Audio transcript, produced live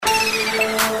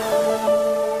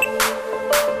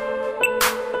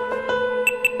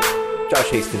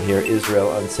Chaston here,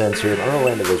 Israel Uncensored, on the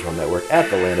Land of Israel Network at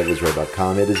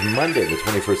thelandofisrael.com. It is Monday, the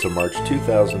 21st of March,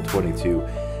 2022,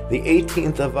 the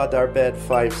 18th of Adar Bet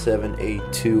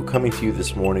 5782, coming to you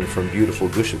this morning from beautiful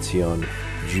Gush Etzion,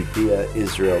 Judea,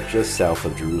 Israel, just south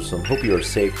of Jerusalem. Hope you are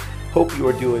safe. Hope you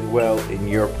are doing well in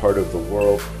your part of the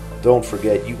world. Don't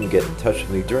forget, you can get in touch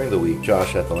with me during the week,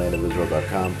 Josh at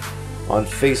thelandofisrael.com, on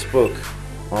Facebook,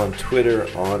 on Twitter,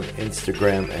 on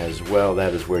Instagram as well.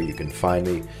 That is where you can find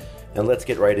me. And let's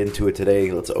get right into it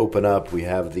today. Let's open up. We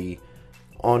have the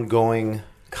ongoing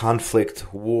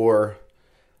conflict, war,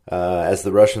 as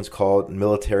the Russians call it,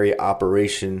 military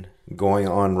operation going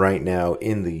on right now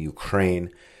in the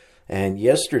Ukraine. And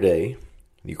yesterday,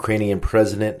 Ukrainian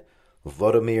President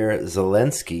Volodymyr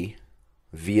Zelensky,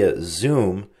 via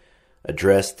Zoom,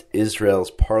 addressed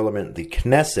Israel's parliament, the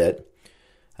Knesset.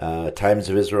 Times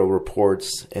of Israel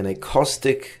reports in a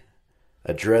caustic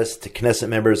address to Knesset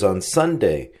members on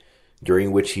Sunday,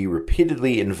 during which he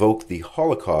repeatedly invoked the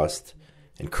Holocaust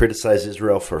and criticized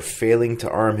Israel for failing to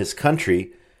arm his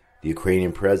country. The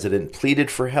Ukrainian president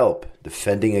pleaded for help,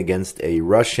 defending against a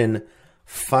Russian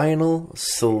final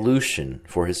solution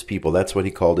for his people. That's what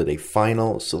he called it, a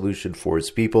final solution for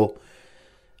his people.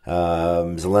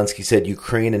 Zelensky said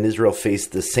Ukraine and Israel face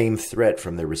the same threat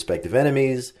from their respective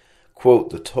enemies. Quote,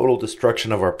 the total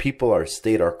destruction of our people, our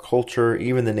state, our culture,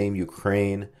 even the name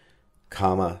Ukraine,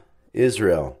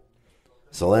 Israel.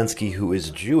 Zelensky, who is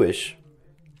Jewish,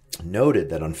 noted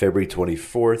that on February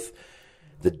 24th,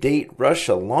 the date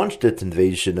Russia launched its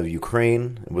invasion of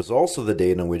Ukraine, was also the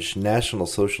date on which National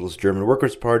Socialist German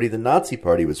Workers' Party, the Nazi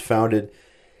Party, was founded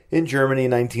in Germany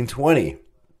in 1920.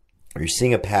 Are you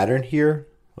seeing a pattern here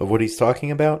of what he's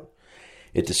talking about?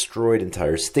 It destroyed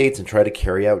entire states and tried to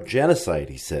carry out genocide,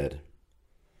 he said.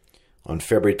 On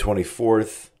February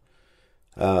 24th,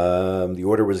 the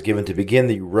order was given to begin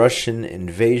the Russian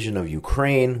invasion of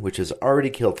Ukraine, which has already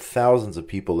killed thousands of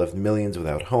people, left millions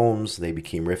without homes. They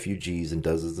became refugees in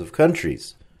dozens of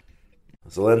countries.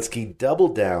 Zelensky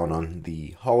doubled down on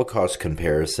the Holocaust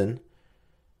comparison,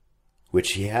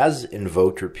 which he has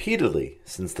invoked repeatedly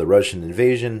since the Russian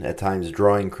invasion, at times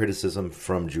drawing criticism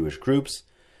from Jewish groups.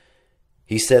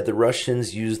 He said the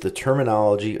Russians used the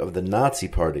terminology of the Nazi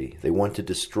Party. They want to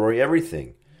destroy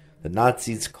everything. The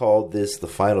Nazis called this the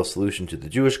final solution to the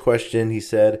Jewish question, he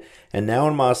said, and now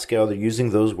in Moscow they're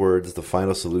using those words, the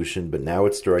final solution, but now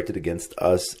it's directed against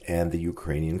us and the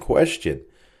Ukrainian question.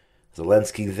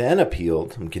 Zelensky then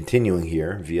appealed, I'm continuing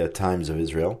here via Times of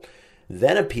Israel,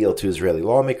 then appealed to Israeli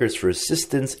lawmakers for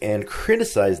assistance and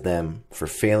criticized them for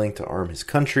failing to arm his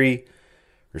country,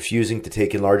 refusing to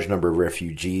take in large number of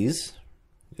refugees,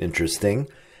 interesting,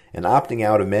 and opting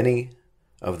out of many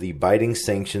of the biting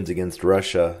sanctions against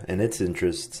Russia and its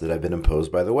interests that have been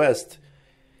imposed by the West.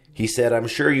 He said, I'm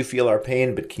sure you feel our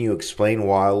pain, but can you explain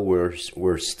why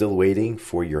we're still waiting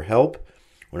for your help?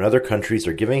 When other countries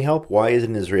are giving help, why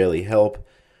isn't Israeli help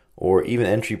or even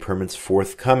entry permits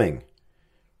forthcoming?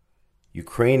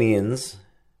 Ukrainians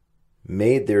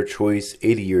made their choice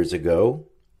 80 years ago.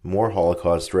 More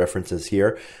Holocaust references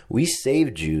here. We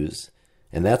saved Jews,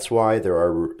 and that's why there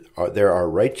are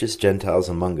righteous Gentiles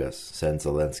among us, said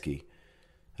Zelensky,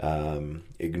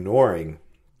 ignoring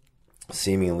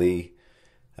seemingly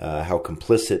how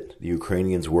complicit the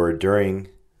Ukrainians were during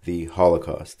the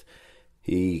Holocaust.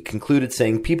 He concluded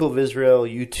saying, people of Israel,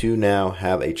 you too now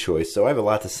have a choice. So I have a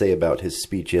lot to say about his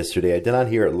speech yesterday. I did not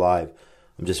hear it live.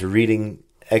 I'm just reading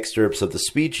excerpts of the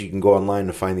speech. You can go online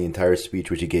and find the entire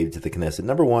speech which he gave to the Knesset.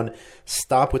 Number one,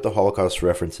 stop with the Holocaust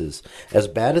references. As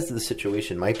bad as the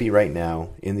situation might be right now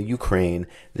in the Ukraine,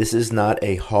 this is not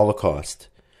a Holocaust.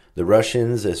 The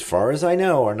Russians, as far as I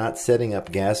know, are not setting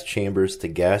up gas chambers to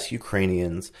gas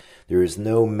Ukrainians. There is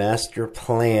no master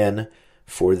plan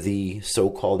for the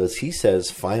so-called, as he says,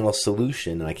 final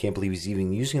solution, and I can't believe he's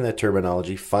even using that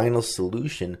terminology, final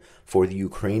solution for the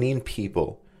Ukrainian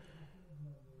people.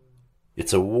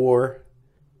 It's a war,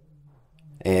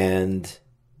 and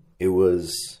it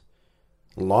was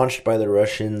launched by the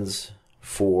Russians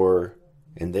for,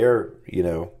 in their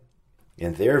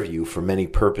view, for many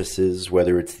purposes,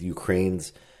 whether it's the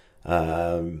Ukraine's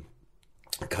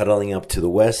cuddling up to the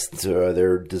West, or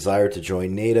their desire to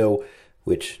join NATO,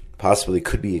 which possibly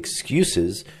could be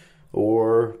excuses,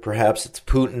 or perhaps it's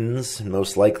Putin's, and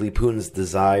most likely Putin's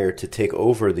desire to take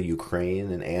over the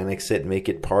Ukraine and annex it and make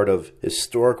it part of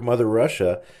historic Mother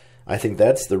Russia. I think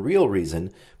that's the real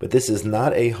reason, but this is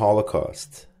not a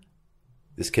Holocaust.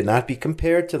 This cannot be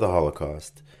compared to the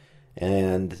Holocaust,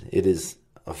 and it is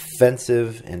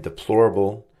offensive and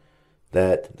deplorable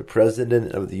that the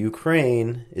president of the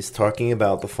Ukraine is talking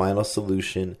about the final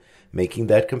solution, making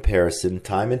that comparison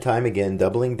time and time again,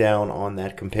 doubling down on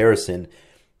that comparison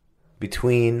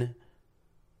between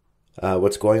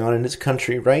what's going on in his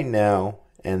country right now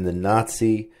and the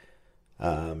Nazi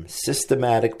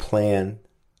systematic plan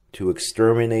to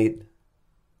exterminate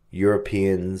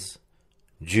Europeans,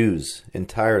 Jews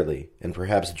entirely, and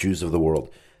perhaps Jews of the world.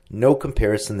 No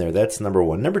comparison there. That's number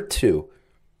one. Number two,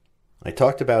 I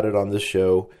talked about it on this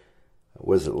show.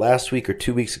 Was it last week or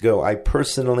 2 weeks ago? I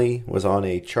personally was on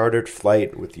a chartered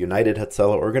flight with the United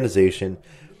Hatzalah organization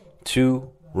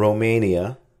to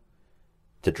Romania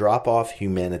to drop off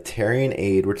humanitarian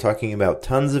aid. We're talking about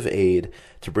tons of aid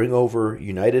to bring over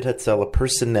United Hatzalah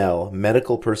personnel,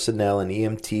 medical personnel and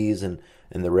EMTs and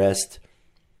the rest,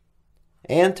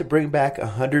 and to bring back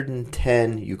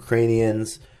 110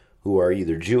 Ukrainians who are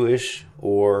either Jewish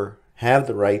or have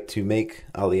the right to make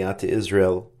Aliyah to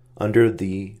Israel under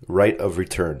the right of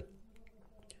return.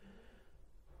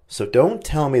 So don't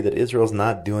tell me that Israel's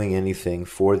not doing anything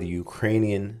for the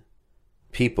Ukrainian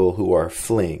people who are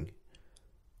fleeing.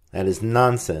 That is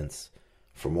nonsense.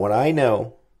 From what I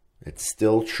know, it's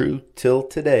still true till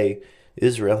today.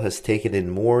 Israel has taken in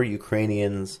more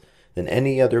Ukrainians than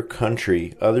any other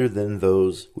country other than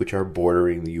those which are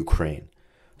bordering the Ukraine.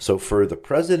 So for the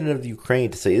president of the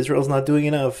Ukraine to say Israel's not doing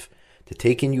enough to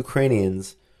take in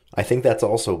Ukrainians, I think that's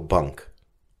also bunk.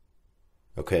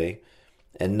 Okay?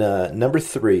 And number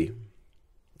three,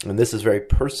 and this is very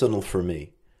personal for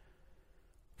me,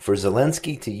 for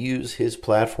Zelensky to use his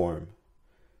platform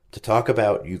to talk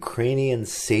about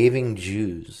Ukrainians saving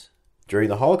Jews during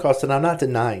the Holocaust, and I'm not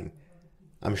denying,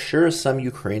 I'm sure some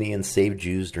Ukrainians saved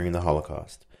Jews during the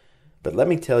Holocaust. But let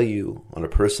me tell you, on a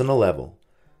personal level,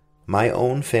 my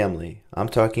own family, I'm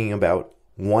talking about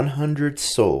 100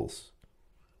 souls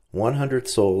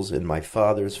in my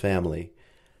father's family,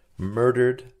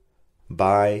 murdered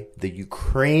by the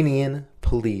Ukrainian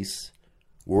police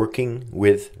working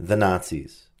with the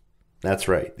Nazis. That's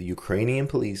right, the Ukrainian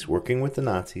police working with the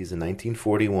Nazis in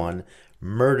 1941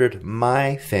 murdered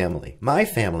my family,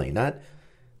 not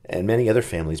and many other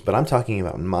families, but I'm talking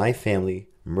about my family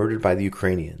murdered by the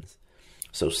Ukrainians.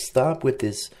 So stop with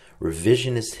this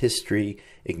revisionist history,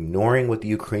 ignoring what the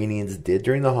Ukrainians did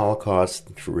during the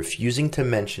Holocaust, for refusing to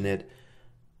mention it.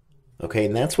 Okay,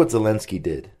 and that's what Zelensky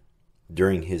did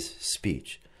during his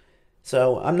speech.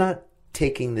 So I'm not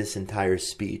taking this entire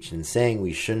speech and saying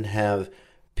we shouldn't have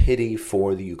pity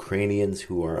for the Ukrainians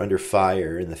who are under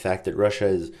fire and the fact that Russia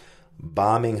is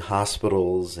bombing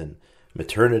hospitals and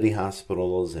maternity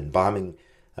hospitals and bombing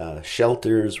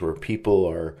shelters where people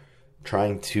are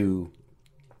trying to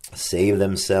save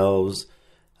themselves,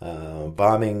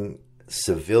 bombing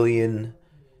civilian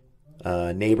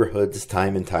neighborhoods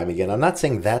time and time again. I'm not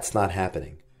saying that's not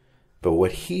happening. But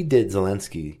what he did,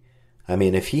 Zelensky, I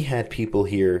mean, if he had people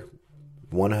here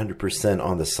 100%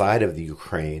 on the side of the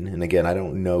Ukraine, and again, I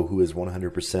don't know who is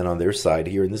 100% on their side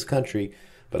here in this country,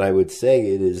 but I would say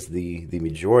it is the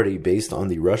majority based on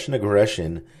the Russian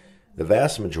aggression, the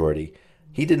vast majority.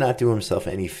 He did not do himself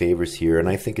any favors here, and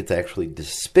I think it's actually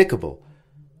despicable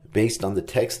based on the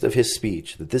text of his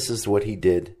speech that this is what he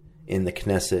did in the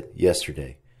Knesset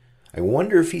yesterday. I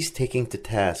wonder if he's taking to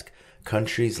task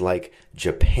countries like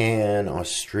Japan,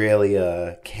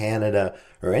 Australia, Canada,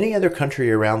 or any other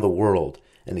country around the world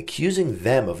and accusing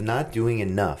them of not doing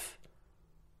enough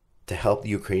to help the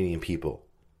Ukrainian people.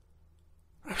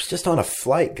 I was just on a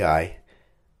flight, guy.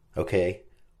 Okay?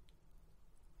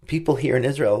 People here in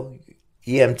Israel,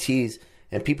 EMTs,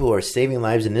 and people who are saving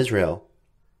lives in Israel,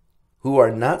 who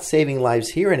are not saving lives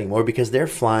here anymore because they're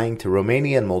flying to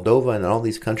Romania and Moldova and all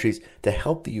these countries to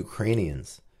help the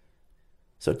Ukrainians.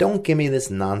 So don't give me this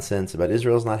nonsense about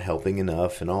Israel's not helping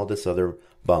enough and all this other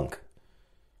bunk.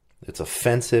 It's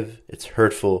offensive, it's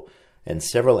hurtful, and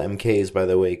several MKs, by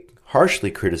the way,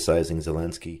 harshly criticizing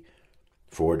Zelensky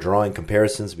for drawing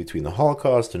comparisons between the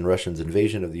Holocaust and Russia's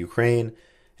invasion of the Ukraine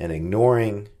and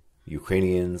ignoring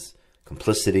Ukrainians'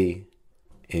 complicity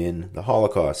in the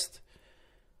Holocaust.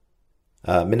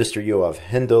 Minister Yoav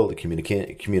Hendel,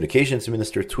 the communications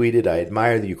minister, tweeted, "I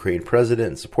admire the Ukraine president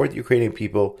and support the Ukrainian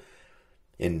people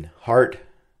in heart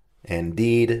and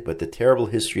deed, but the terrible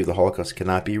history of the Holocaust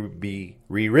cannot be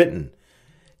rewritten."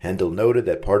 Hendel noted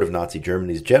that part of Nazi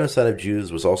Germany's genocide of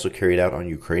Jews was also carried out on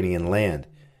Ukrainian land.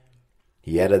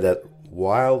 He added that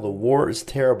while the war is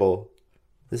terrible,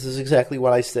 this is exactly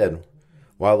what I said,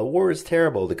 while the war is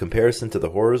terrible, the comparison to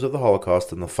the horrors of the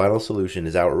Holocaust and the final solution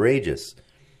is outrageous.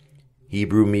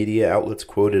 Hebrew media outlets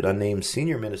quoted unnamed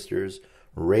senior ministers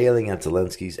railing at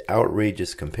Zelensky's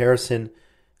outrageous comparison,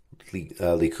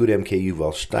 Likud MK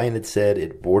Yuval Stein said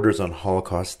it borders on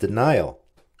Holocaust denial.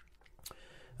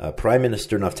 Prime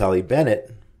Minister Naftali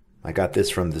Bennett, I got this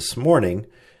from this morning,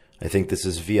 I think this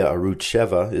is via Arutz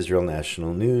Sheva, Israel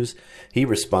National News. He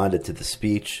responded to the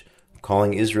speech,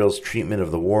 calling Israel's treatment of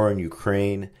the war in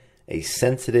Ukraine a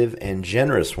sensitive and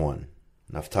generous one.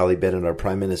 Naftali Bennett, our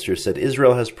prime minister, said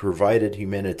Israel has provided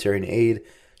humanitarian aid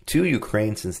to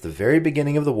Ukraine since the very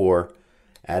beginning of the war,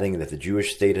 adding that the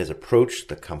Jewish state has approached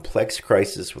the complex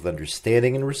crisis with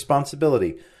understanding and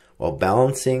responsibility while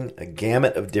balancing a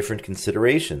gamut of different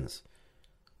considerations.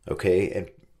 Okay, and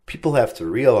people have to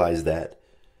realize that.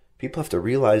 People have to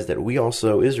realize that we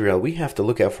also, Israel, we have to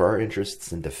look out for our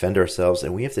interests and defend ourselves,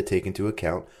 and we have to take into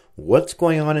account what's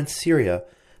going on in Syria,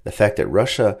 the fact that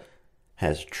Russia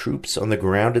has troops on the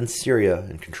ground in Syria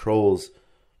and controls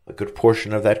a good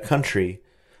portion of that country,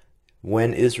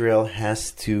 when Israel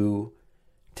has to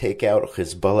take out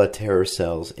Hezbollah terror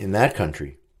cells in that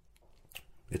country.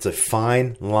 It's a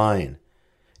fine line.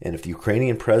 And if the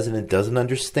Ukrainian president doesn't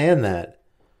understand that,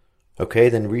 okay,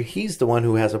 then he's the one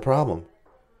who has a problem.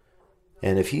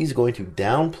 And if he's going to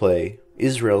downplay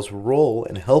Israel's role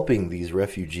in helping these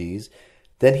refugees,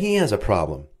 then he has a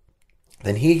problem.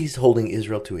 Then he's holding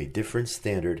Israel to a different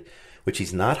standard, which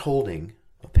he's not holding,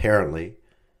 apparently,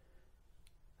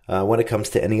 when it comes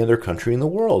to any other country in the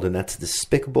world. And that's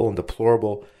despicable and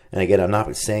deplorable. And again, I'm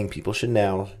not saying people should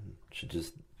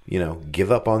just,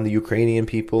 give up on the Ukrainian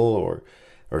people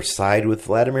or side with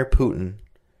Vladimir Putin.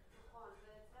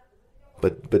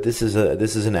 But this is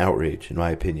an outrage, in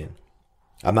my opinion.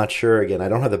 I'm not sure, again, I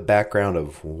don't have the background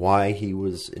of why he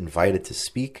was invited to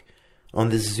speak on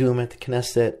this Zoom at the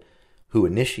Knesset, who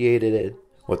initiated it,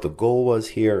 what the goal was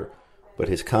here, but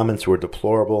his comments were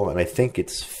deplorable, and I think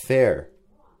it's fair,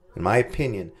 in my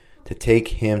opinion, to take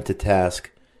him to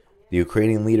task, the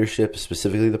Ukrainian leadership,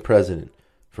 specifically the president,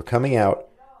 for coming out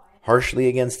harshly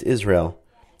against Israel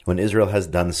when Israel has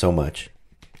done so much.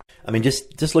 I mean,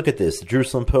 just look at this. The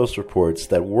Jerusalem Post reports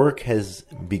that work has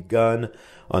begun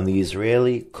on the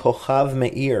Israeli Kochav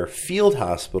Meir field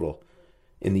hospital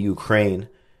in the Ukraine,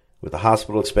 with the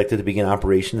hospital expected to begin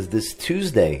operations this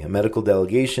Tuesday. A medical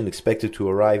delegation expected to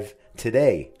arrive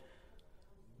today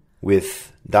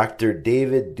with Dr.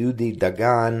 David Dudi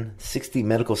Dagan, 60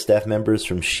 medical staff members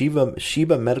from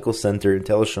Sheba Medical Center in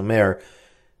Tel Shomer,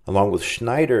 along with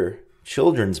Schneider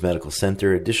Children's Medical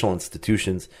Center, additional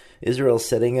institutions. Israel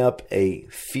setting up a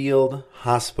field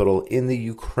hospital in the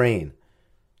Ukraine.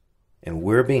 And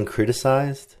we're being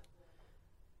criticized?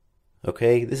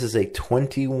 Okay, this is a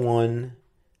 21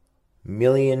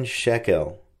 million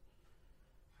shekel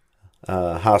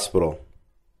hospital,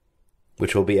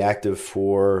 which will be active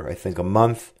for, I think, a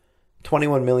month.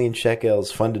 21 million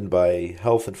shekels funded by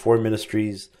health and foreign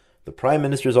ministries, the prime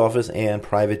minister's office, and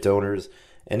private donors.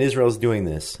 And Israel's doing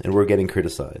this, and we're getting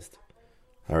criticized.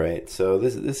 All right, so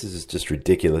this is just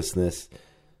ridiculousness.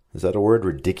 Is that a word?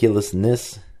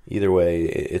 Ridiculousness? Either way,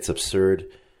 it's absurd,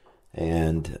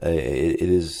 and it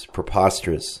is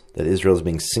preposterous that Israel is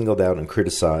being singled out and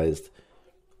criticized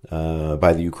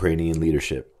by the Ukrainian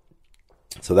leadership.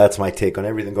 So that's my take on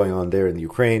everything going on there in the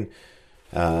Ukraine.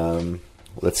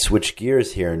 Let's switch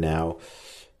gears here now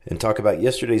and talk about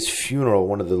yesterday's funeral,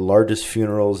 one of the largest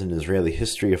funerals in Israeli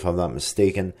history, if I'm not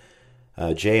mistaken.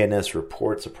 JNS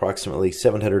reports approximately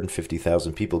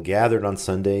 750,000 people gathered on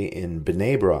Sunday in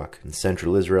Bnei Brak in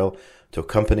central Israel to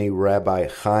accompany Rabbi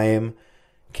Chaim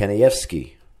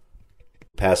Kanievsky, who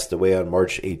passed away on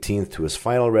March 18th to his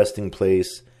final resting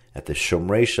place at the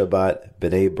Shomrei Shabbat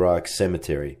Bnei Brak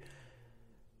Cemetery.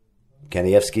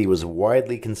 Kanievsky was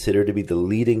widely considered to be the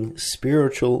leading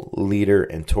spiritual leader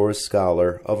and Torah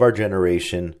scholar of our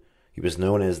generation. He was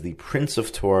known as the Prince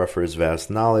of Torah for his vast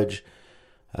knowledge.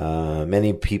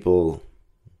 Many people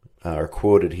are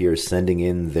quoted here sending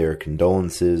in their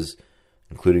condolences,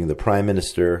 including the Prime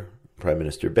Minister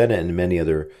Bennett, and many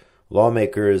other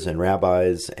lawmakers and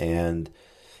rabbis. And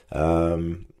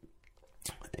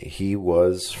he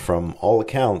was, from all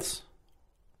accounts,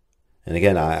 and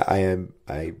again,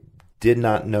 I did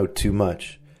not know too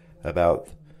much about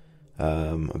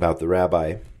the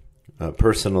rabbi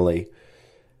personally,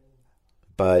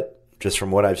 but just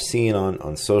from what I've seen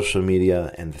on social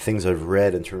media and the things I've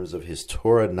read in terms of his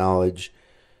Torah knowledge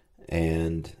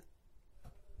and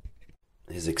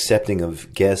his accepting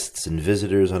of guests and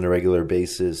visitors on a regular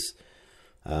basis,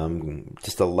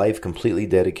 just a life completely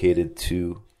dedicated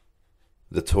to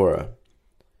the Torah,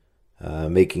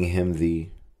 making him the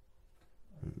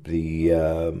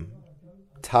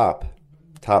top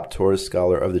Torah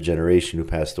scholar of the generation who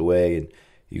passed away. And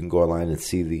you can go online and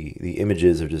see the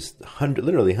images of just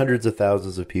literally hundreds of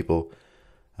thousands of people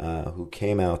who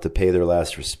came out to pay their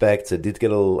last respects. It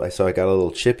got a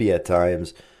little chippy at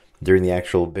times during the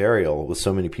actual burial, with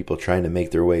so many people trying to make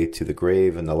their way to the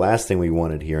grave. And the last thing we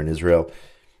wanted here in Israel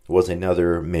was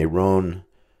another Meron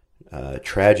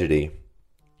tragedy,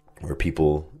 where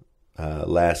people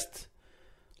last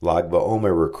Lag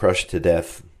BaOmer were crushed to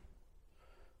death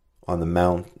on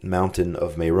the mountain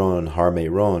of Meron, Har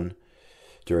Meron,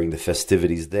 during the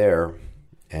festivities there.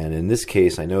 And in this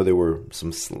case, I know there were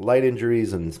some slight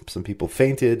injuries and some people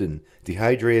fainted and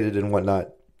dehydrated and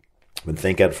whatnot. But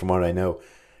thank God, from what I know,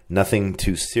 nothing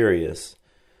too serious.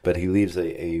 But he leaves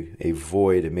a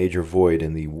void, a major void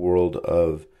in the world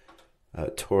of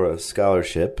Torah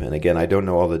scholarship. And again, I don't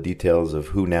know all the details of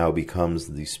who now becomes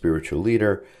the spiritual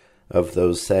leader of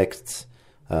those sects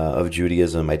of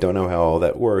Judaism. I don't know how all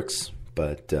that works,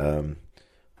 but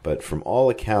from all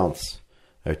accounts,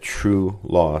 a true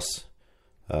loss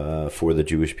for the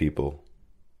Jewish people.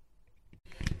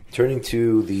 Turning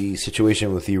to the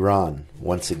situation with Iran,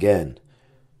 once again,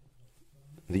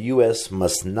 the U.S.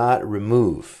 must not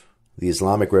remove the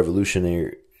Islamic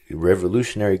Revolutionary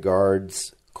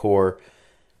Guards Corps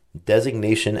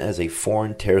designation as a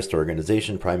foreign terrorist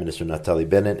organization. Prime Minister Naftali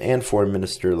Bennett and Foreign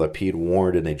Minister Lapid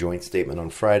warned in a joint statement on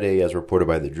Friday, as reported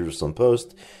by the Jerusalem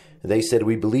Post. They said,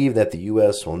 "We believe that the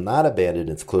U.S. will not abandon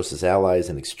its closest allies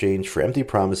in exchange for empty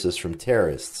promises from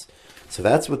terrorists." So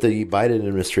that's what the Biden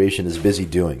administration is busy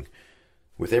doing.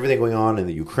 With everything going on in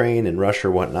the Ukraine and Russia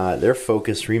and whatnot, their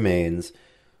focus remains,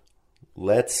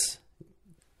 let's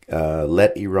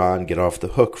let Iran get off the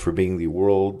hook for being the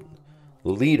world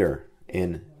leader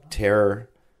in terror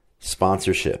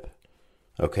sponsorship.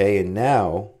 Okay, and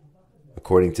now,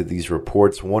 according to these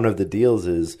reports, one of the deals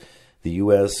is the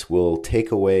U.S. will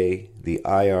take away the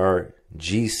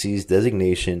IRGC's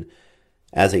designation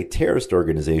as a terrorist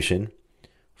organization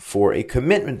for a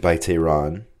commitment by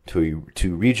Tehran to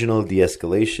regional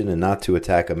de-escalation and not to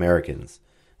attack Americans,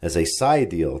 as a side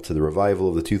deal to the revival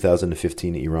of the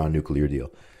 2015 Iran nuclear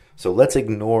deal. So let's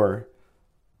ignore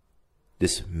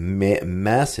this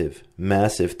massive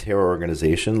terror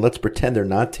organization. Let's pretend they're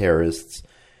not terrorists.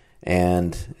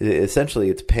 And essentially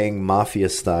it's paying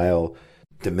mafia-style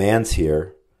demands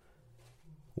here.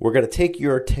 We're going to take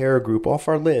your terror group off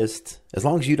our list as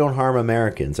long as you don't harm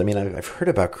Americans. I mean, I've heard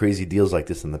about crazy deals like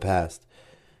this in the past.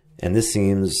 And this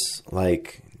seems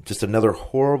like just another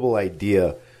horrible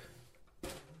idea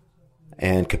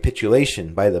and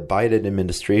capitulation by the Biden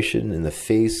administration in the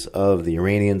face of the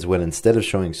Iranians, when instead of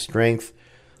showing strength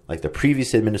like the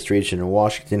previous administration in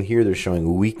Washington, here they're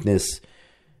showing weakness.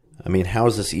 I mean, how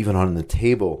is this even on the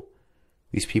table?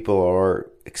 These people are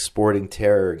exporting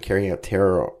terror, carrying out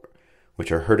terror,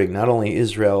 which are hurting not only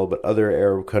Israel, but other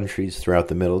Arab countries throughout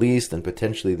the Middle East and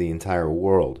potentially the entire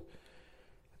world.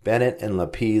 Bennett and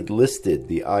Lapid listed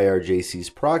the IRGC's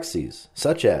proxies,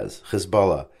 such as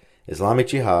Hezbollah, Islamic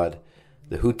Jihad,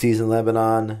 the Houthis in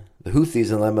Lebanon,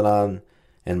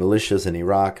 and militias in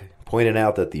Iraq, pointed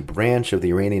out that the branch of the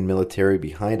Iranian military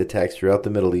behind attacks throughout the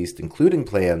Middle East, including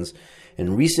plans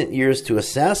in recent years to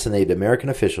assassinate American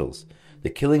officials, the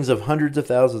killings of hundreds of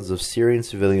thousands of Syrian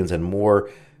civilians, and more.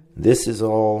 This is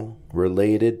all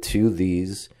related to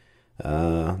these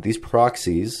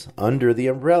proxies under the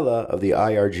umbrella of the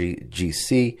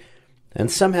IRGC, and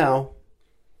somehow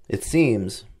it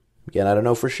seems, again, I don't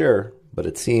know for sure, but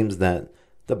it seems that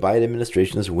the Biden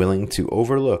administration is willing to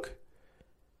overlook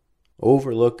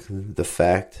the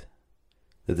fact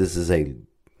that this is a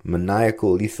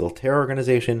maniacal, lethal terror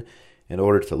organization in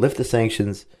order to lift the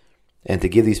sanctions and to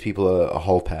give these people a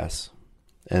hall pass.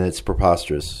 And it's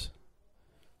preposterous.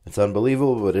 It's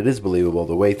unbelievable, but it is believable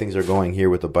the way things are going here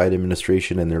with the Biden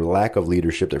administration and their lack of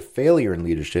leadership, their failure in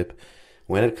leadership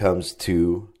when it comes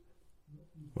to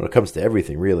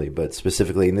everything, really, but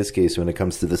specifically in this case when it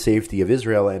comes to the safety of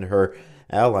Israel and her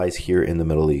allies here in the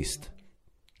Middle East.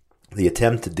 The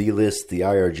attempt to delist the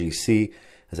IRGC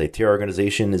as a terror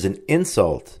organization is an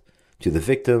insult to the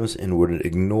victims and would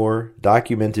ignore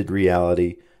documented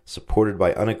reality supported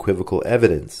by unequivocal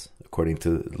evidence, according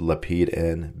to Lapid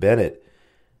and Bennett.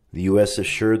 The U.S.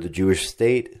 assured the Jewish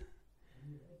state,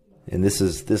 and this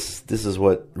is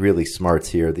what really smarts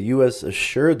here. The U.S.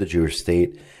 assured the Jewish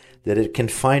state that it can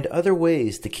find other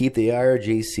ways to keep the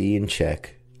IRGC in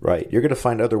check. Right, you're going to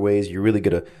find other ways. You're really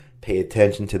going to pay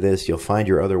attention to this. You'll find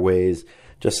your other ways,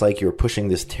 just like you're pushing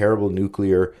this terrible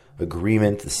nuclear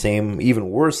agreement, the same,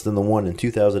 even worse than the one in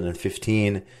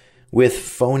 2015, with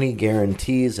phony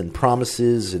guarantees and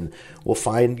promises. And we'll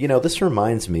find, this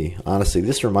reminds me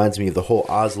of the whole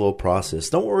Oslo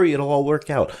process. Don't worry, it'll all work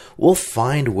out. We'll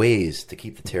find ways to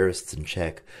keep the terrorists in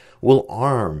check. We'll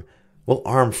arm We'll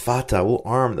arm Fatah, we'll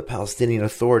arm the Palestinian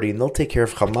Authority, and they'll take care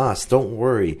of Hamas. Don't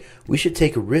worry. We should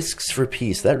take risks for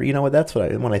peace. That, you know what? That's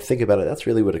what when I think about it, that's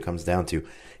really what it comes down to.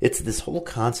 It's this whole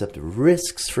concept of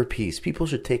risks for peace. People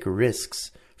should take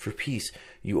risks for peace.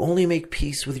 You only make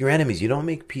peace with your enemies. You don't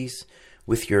make peace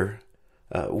with your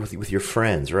with your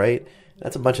friends, right?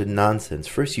 That's a bunch of nonsense.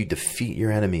 First, you defeat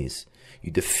your enemies.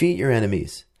 You defeat your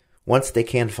enemies. Once they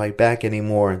can't fight back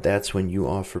anymore, that's when you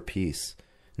offer peace.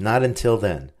 Not until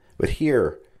then. But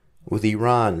here, with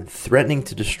Iran threatening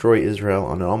to destroy Israel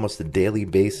on almost a daily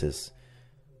basis,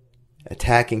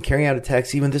 carrying out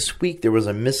attacks. Even this week, there was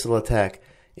a missile attack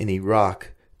in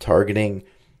Iraq targeting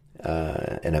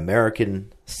an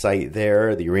American site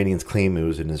there. The Iranians claim it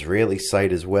was an Israeli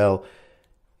site as well.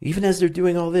 Even as they're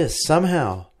doing all this,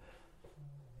 somehow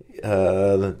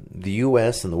the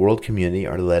U.S. and the world community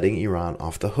are letting Iran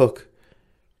off the hook.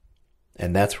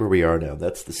 And that's where we are now.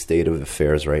 That's the state of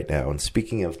affairs right now. And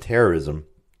speaking of terrorism,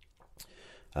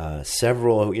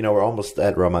 we're almost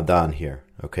at Ramadan here,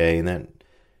 okay? And that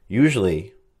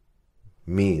usually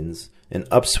means an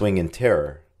upswing in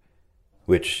terror,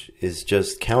 which is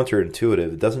just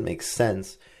counterintuitive. It doesn't make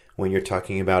sense when you're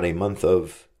talking about a month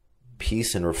of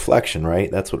peace and reflection,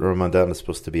 right? That's what Ramadan is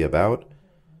supposed to be about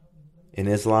in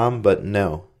Islam. But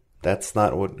no, that's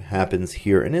not what happens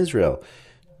here in Israel.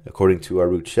 According to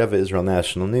Arutz Sheva, Israel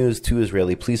National News, 2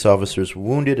 Israeli police officers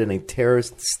wounded in a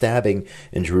terrorist stabbing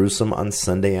in Jerusalem on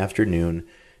Sunday afternoon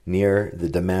near the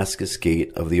Damascus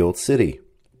gate of the Old City.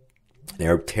 An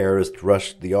Arab terrorist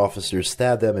rushed the officers,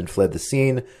 stabbed them, and fled the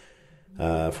scene.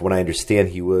 From what I understand,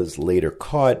 he was later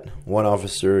caught. One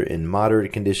officer in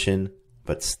moderate condition,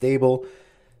 but stable.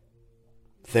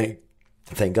 Thank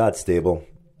God, stable.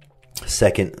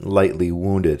 Second, lightly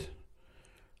wounded.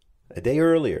 A day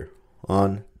earlier,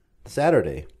 on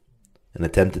Saturday, an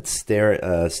attempted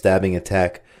stabbing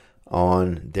attack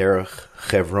on Derech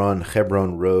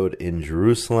Hebron Road in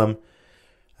Jerusalem.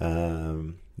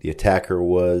 The attacker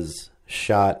was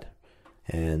shot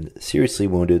and seriously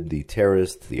wounded. The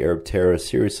Arab terrorist,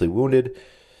 seriously wounded.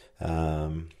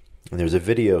 And there's a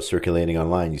video circulating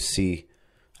online. You see,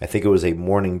 I think it was a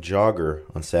morning jogger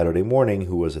on Saturday morning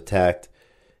who was attacked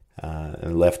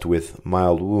and left with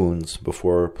mild wounds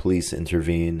before police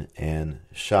intervened and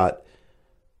shot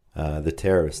the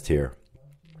terrorist here.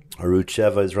 Arutz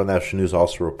Sheva, Israel National News,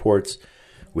 also reports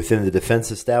within the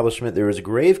defense establishment there is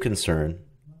grave concern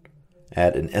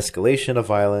at an escalation of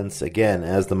violence, again,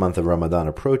 as the month of Ramadan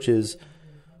approaches.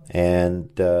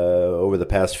 And over the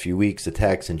past few weeks,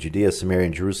 attacks in Judea, Samaria,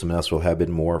 and Jerusalem and elsewhere have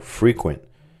been more frequent.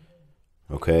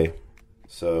 Okay,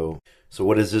 so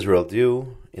what does Israel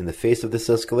do in the face of this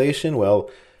escalation? Well,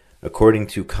 according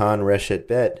to Khan Reshet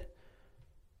Bet,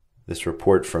 this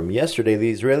report from yesterday,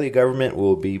 the Israeli government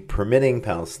will be permitting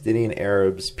Palestinian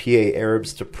Arabs, PA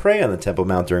Arabs, to pray on the Temple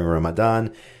Mount during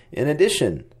Ramadan. In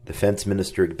addition, Defense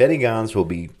Minister Benny Gantz will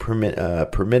be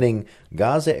permitting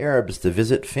Gaza Arabs to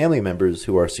visit family members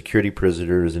who are security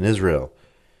prisoners in Israel,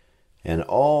 and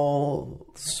all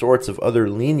sorts of other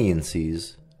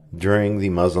leniencies during the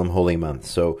Muslim holy month.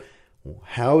 So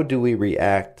how do we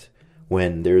react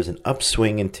when there's an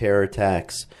upswing in terror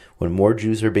attacks, when more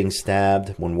Jews are being stabbed,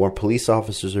 when more police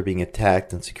officers are being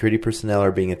attacked and security personnel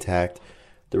are being attacked?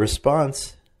 The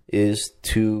response is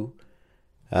to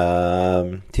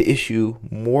issue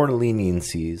more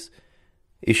leniencies,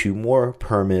 issue more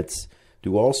permits,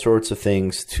 do all sorts of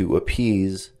things to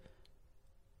appease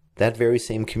that very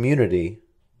same community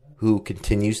who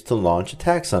continues to launch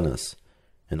attacks on us.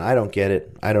 And I don't get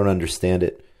it. I don't understand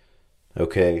it.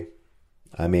 Okay.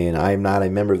 I mean, I'm not a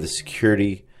member of the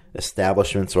security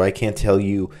establishment, so I can't tell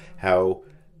you how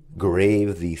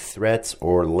grave the threats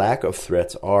or lack of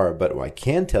threats are. But what I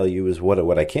can tell you is what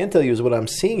I'm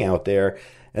seeing out there,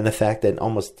 and the fact that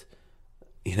almost,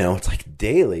 it's like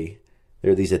daily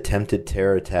there are these attempted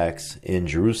terror attacks in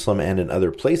Jerusalem and in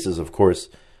other places, of course,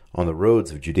 on the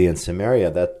roads of Judea and Samaria.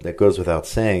 That goes without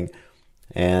saying.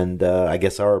 And I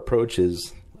guess our approach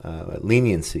is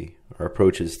leniency. Our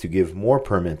approach is to give more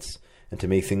permits and to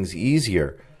make things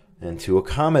easier and to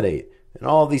accommodate and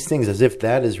all these things, as if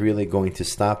that is really going to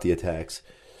stop the attacks.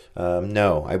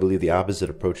 No, I believe the opposite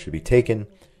approach should be taken.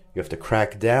 You have to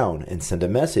crack down and send a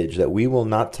message that we will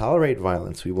not tolerate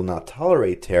violence. We will not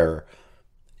tolerate terror.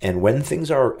 And when things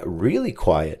are really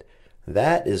quiet,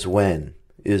 that is when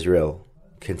Israel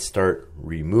can start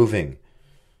removing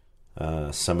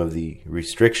some of the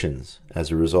restrictions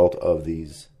as a result of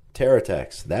these terror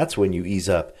attacks. That's when you ease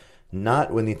up,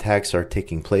 not when the attacks are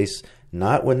taking place,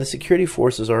 not when the security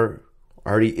forces are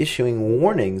already issuing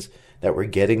warnings that we're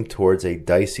getting towards a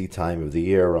dicey time of the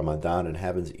year. Ramadan, it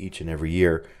happens each and every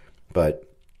year. But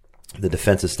the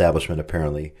defense establishment,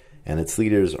 apparently, and its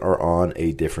leaders are on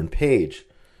a different page.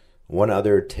 One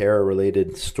other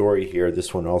terror-related story here,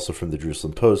 this one also from the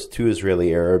Jerusalem Post. 2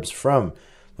 Israeli Arabs from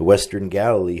the Western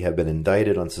Galilee have been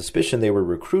indicted on suspicion they were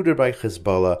recruited by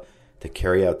Hezbollah to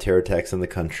carry out terror attacks in the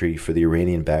country for the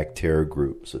Iranian-backed terror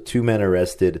group. So 2 men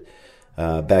arrested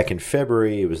back in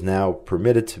February. It was now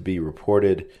permitted to be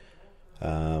reported.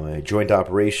 A joint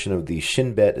operation of the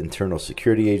Shin Bet Internal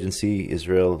Security Agency,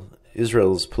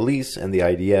 Israel's police, and the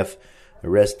IDF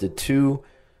arrested 2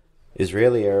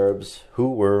 Israeli Arabs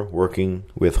who were working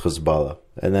with Hezbollah.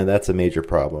 And then that's a major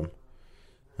problem.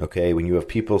 Okay, when you have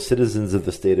people, citizens of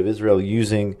the State of Israel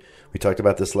using, we talked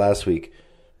about this last week,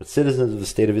 but citizens of the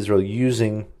State of Israel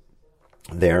using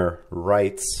their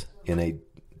rights in a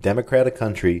democratic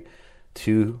country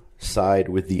to side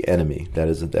with the enemy. That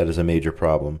is a major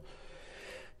problem.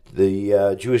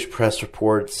 The Jewish press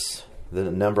reports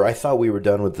the number. I thought we were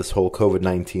done with this whole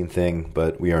COVID-19 thing,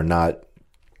 but we are not.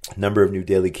 Number of new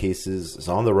daily cases is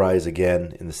on the rise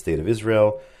again in the State of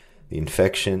Israel. The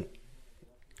infection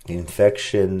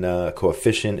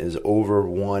coefficient is over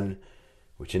 1,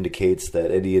 which indicates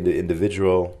that any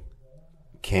individual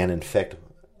can infect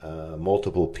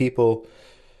multiple people.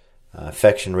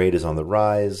 Infection rate is on the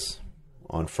rise.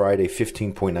 On Friday,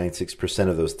 15.96%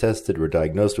 of those tested were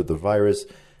diagnosed with the virus.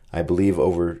 I believe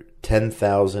over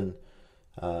 10,000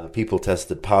 people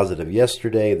tested positive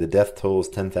yesterday. The death toll is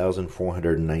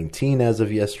 10,419 as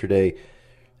of yesterday.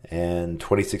 And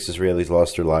 26 Israelis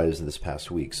lost their lives this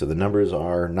past week. So the numbers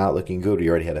are not looking good. We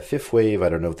already had a 5th wave. I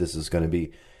don't know if this is going to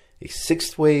be a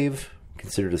 6th wave,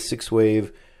 considered a 6th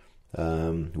wave,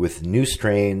 with new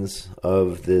strains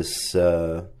of this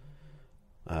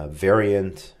variant,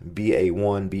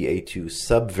 BA1, BA2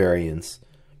 subvariants,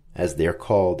 as they're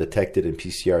called, detected in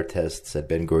PCR tests at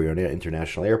Ben Gurion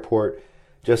International Airport.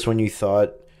 Just when you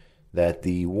thought that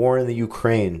the war in the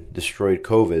Ukraine destroyed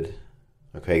COVID,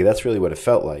 okay, that's really what it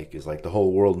felt like. It's like the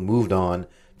whole world moved on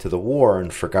to the war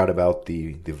and forgot about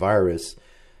the virus.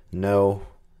 No,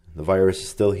 the virus is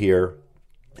still here,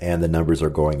 and the numbers are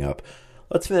going up.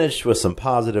 Let's finish with some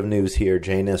positive news here.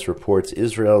 JNS reports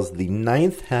Israel's the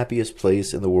 9th happiest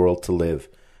place in the world to live,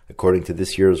 according to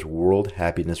this year's World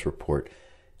Happiness Report.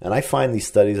 And I find these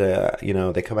studies,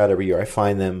 they come out every year. I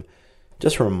find them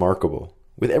just remarkable.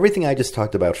 With everything I just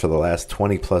talked about for the last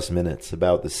 20 plus minutes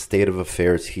about the state of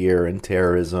affairs here and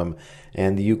terrorism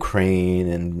and the Ukraine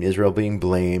and Israel being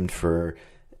blamed for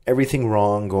everything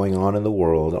wrong going on in the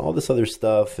world and all this other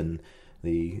stuff and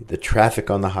the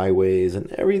traffic on the highways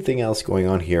and everything else going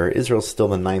on here, Israel's still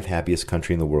the 9th happiest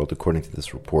country in the world, according to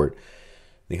this report.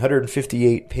 The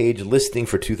 158-page listing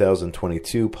for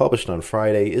 2022, published on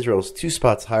Friday, Israel's 2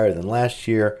 spots higher than last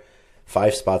year,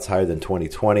 5 spots higher than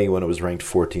 2020 when it was ranked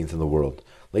 14th in the world.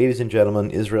 Ladies and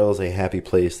gentlemen, Israel is a happy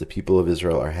place. The people of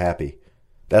Israel are happy.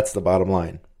 That's the bottom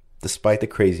line. Despite the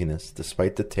craziness,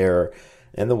 despite the terror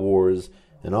and the wars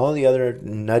and all the other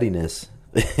nuttiness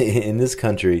in this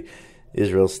country,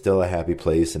 Israel's still a happy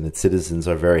place, and its citizens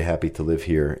are very happy to live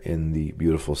here in the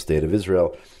beautiful state of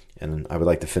Israel. And I would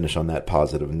like to finish on that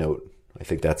positive note. I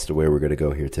think that's the way we're going to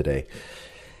go here today.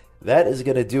 That is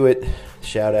going to do it.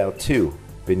 Shout out to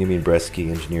Benjamin Bresky,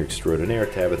 engineer extraordinaire,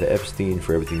 Tabitha Epstein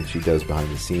for everything she does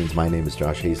behind the scenes. My name is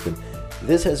Josh Haston.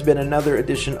 This has been another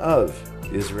edition of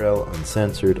Israel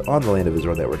Uncensored on the Land of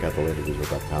Israel Network at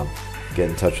thelandofisrael.com. Get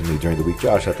in touch with me during the week,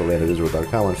 Josh at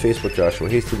thelandofisrael.com, on Facebook, Joshua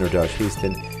Haston or Josh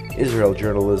Haston, Israel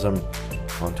Journalism,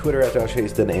 on Twitter at Josh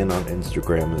Haston, and on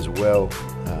Instagram as well.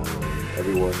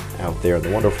 Everyone out there in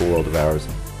the wonderful world of ours,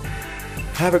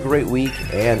 have a great week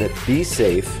and be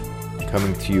safe.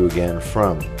 Coming to you again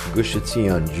from Gush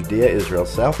Etzion, Judea, Israel,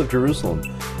 south of Jerusalem,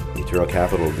 the eternal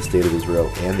capital of the state of Israel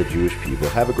and the Jewish people.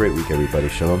 Have a great week, everybody.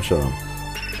 Shalom, shalom.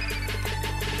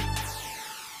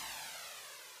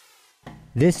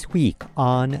 This week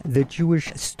on The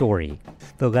Jewish Story,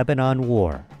 the Lebanon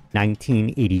War,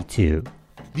 1982.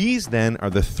 These then are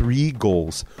the 3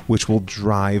 goals which will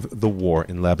drive the war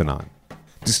in Lebanon.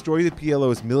 Destroy the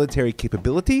PLO's military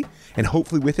capability, and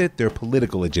hopefully with it, their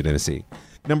political legitimacy.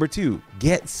 Number 2,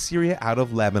 get Syria out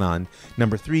of Lebanon.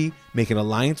 Number 3, make an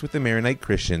alliance with the Maronite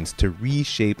Christians to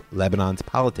reshape Lebanon's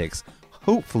politics,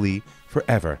 hopefully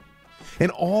forever. And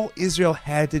all Israel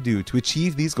had to do to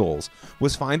achieve these goals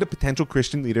was find a potential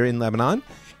Christian leader in Lebanon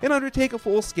and undertake a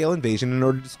full-scale invasion in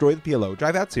order to destroy the PLO,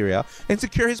 drive out Syria, and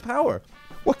secure his power.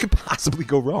 What could possibly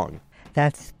go wrong?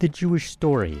 That's The Jewish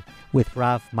Story with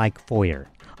Rav Mike Foyer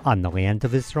on the Land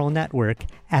of Israel Network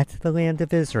at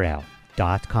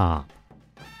thelandofisrael.com.